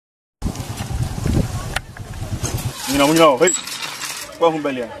Hey, what home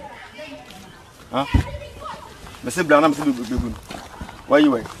belly? Huh? Mr. Brown, I'm still good. Why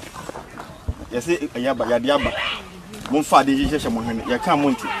you wait? You say, Yabba, one father, you can't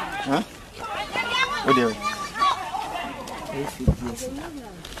want it. Huh? What do you?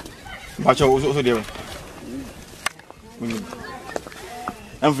 But you're also there.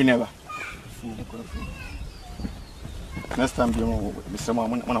 I'm never. Next time, you know, Mr.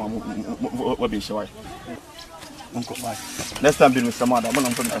 Mamma will be shy. Next time, Mr. Mother, I'm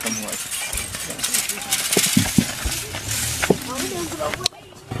going to come away.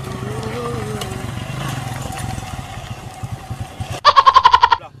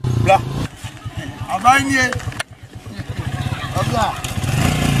 Blah. I'm right here. Blah.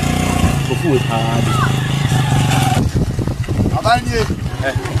 Who is hard? I'm right here.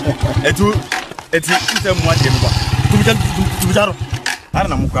 It's a one day. I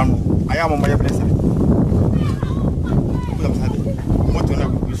don't know. I am on my blessing. What do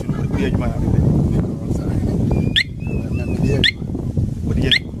you should be my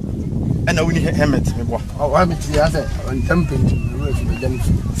and I will need helmet. Oh, I'm the other on jumping to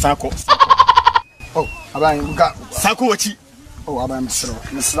Sako. Oh, I got Sakochi. Oh, I'm Mr.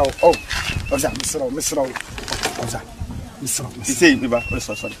 Oh, was that Mr. You say,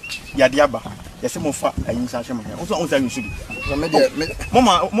 sorry. Yadiaba. Yes, more fat and Sasham. Also, on time you should be.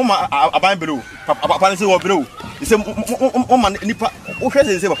 Mamma, I buy below. Papa, say what below. You say, Mamma, Nipa,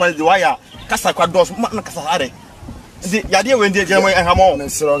 okay, say, Papa, the wire, Casa Quados, Matna Casare. The idea when the German and Hamon,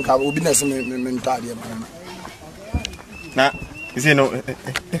 Mr. Ronca will be necessary. Now, you say, no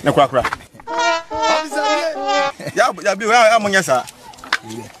cracker. Yeah, but I'll be where I'm on your side.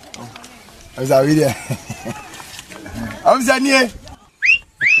 I was already there. I'm Zanier.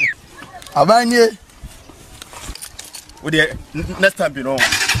 Abanye. Would you next time you know?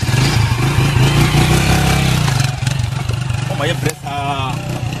 Oh my breath.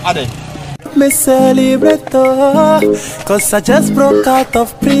 Ade. Me celebrate cause I just broke out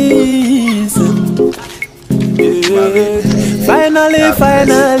of prison. Yeah. Finally,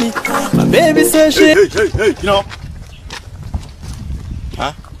 my baby says she. Hey, you know?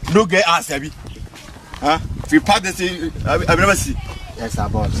 Huh? No get ass, Abby. Huh? If you part this, I've never seen. Yes, sir,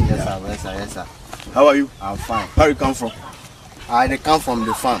 boss. Yes, sir. How are you? I'm fine. Where you come from? I come from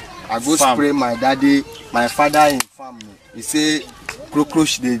the farm. I go spray my daddy, my father in farm. He say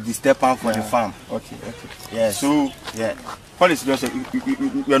cockroach they disturb him for the farm. Okay. Yes. So yeah. What is your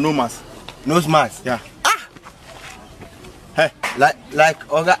you are no mask? Nose mask. Yeah. Hey. Like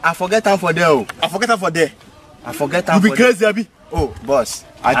I forget time for there. I forget time for there. I forget time. You be crazy, Abi. Oh, boss.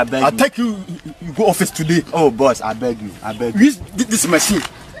 I beg you. I'll take you go office today. Oh, boss, I beg you. Use this machine.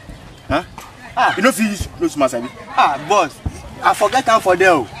 Huh? You know if you use nose mask, Abi. Boss. I forget time for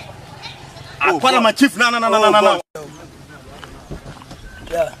there. I call my chief. No.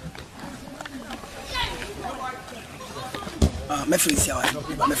 Yeah. My friends here.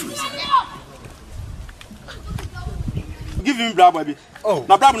 Give him black, baby. Oh.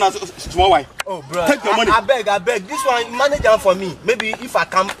 Now black now small white. Oh, bro. Take your money. I beg. This one manage them for me. Maybe if I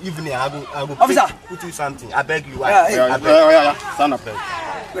come evening, I go. Officer, put you something. I beg you. Yeah. Stand up.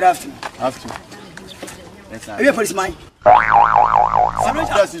 Good afternoon. After. Yes, sir. Are you a policeman?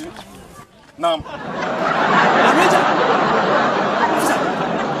 Yes. Now. Officer.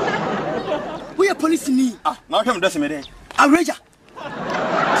 We are policeman. Now come dress me there. Outrager. Hey.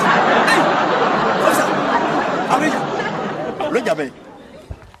 Officer. Outrager. Outrager, babe.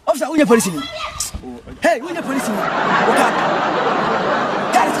 Officer, we are policeman. Hey, we are policeman. Okay.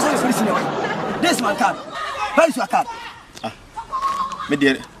 Car is also policeman. This is my car. Where is your car? Me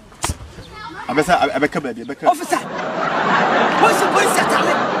dear. I bet baby. Officer. What's your police attack?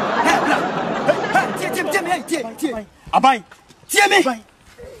 Hey, Hey, Abai. Tear me.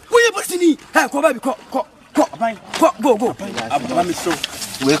 We are policeman. Hey, go baby, go. Go. I'm so.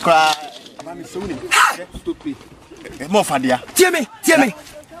 We cry. I'm so stupid. More fun, dear. Tear me.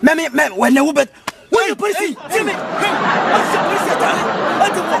 Me, when you bet. Where you police? Tear me. Hey, what's your police attack?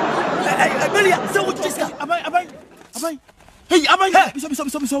 I really so what you say. Abai. Hey,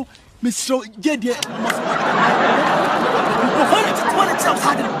 Abai. So. Mr. Jed.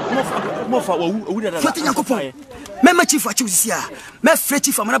 More for me chief for choose here. Me free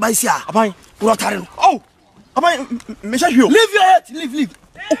chief for my here. Abai. Oh. Abai, Mr. Hugh. Leave your head. Leave.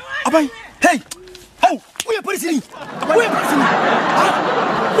 Oh, Abai. Hey. Oh, we are police. We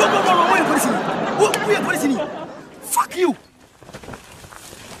are police. Fuck you.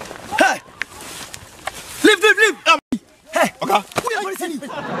 Hey. Leave. Hey. Okay. We are police.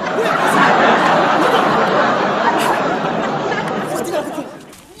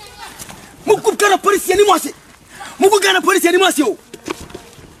 Mukup kana police ni mwase. Mugu Ghana police anymore.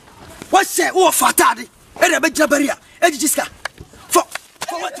 What say? Oh, fatadi. Ere be jabaria. Eji jiska. For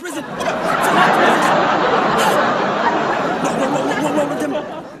what reason?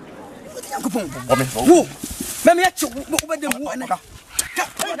 Whoa. Let me ask you over them.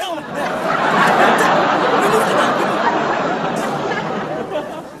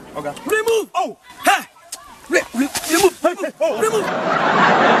 Okay. Remove. Oh. Hey. Remove. Remove.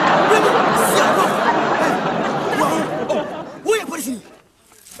 Who are police?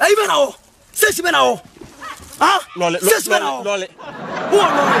 Even now. Say she now. Huh? Lole. Who are Lole?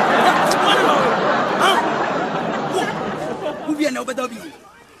 Huh? Who be now better be?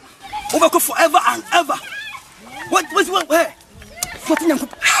 Over forever and ever. What's hey?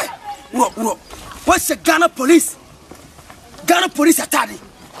 What's the Ghana police? Ghana police attack.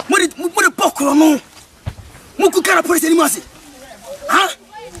 What the bokro no? Muku Ghana police anymore? Huh?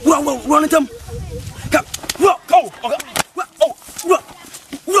 Run them.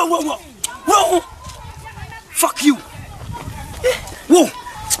 Whoa. Fuck you. Whoa.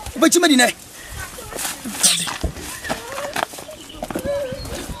 But you made it.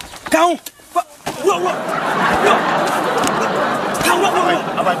 Whoa.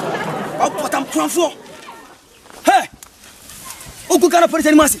 I'll put them from for. Hey. Who Ghana police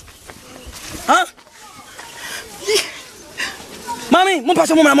anymore? Huh? Mommy,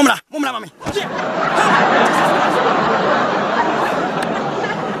 mommy.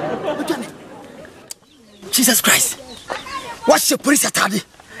 Jesus Christ. What's your police attack?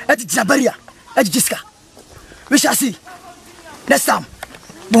 At Jabaria, at Jiska. We shall see. Next time.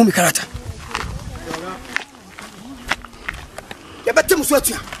 Boom, Karata. You better sweat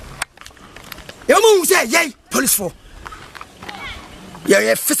you. You won't say, yay, police for.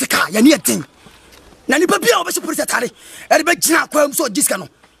 You're physical, you're near thing. Nani Babia, police attack. Everybody, so Jiska.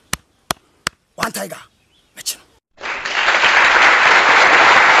 One tiger.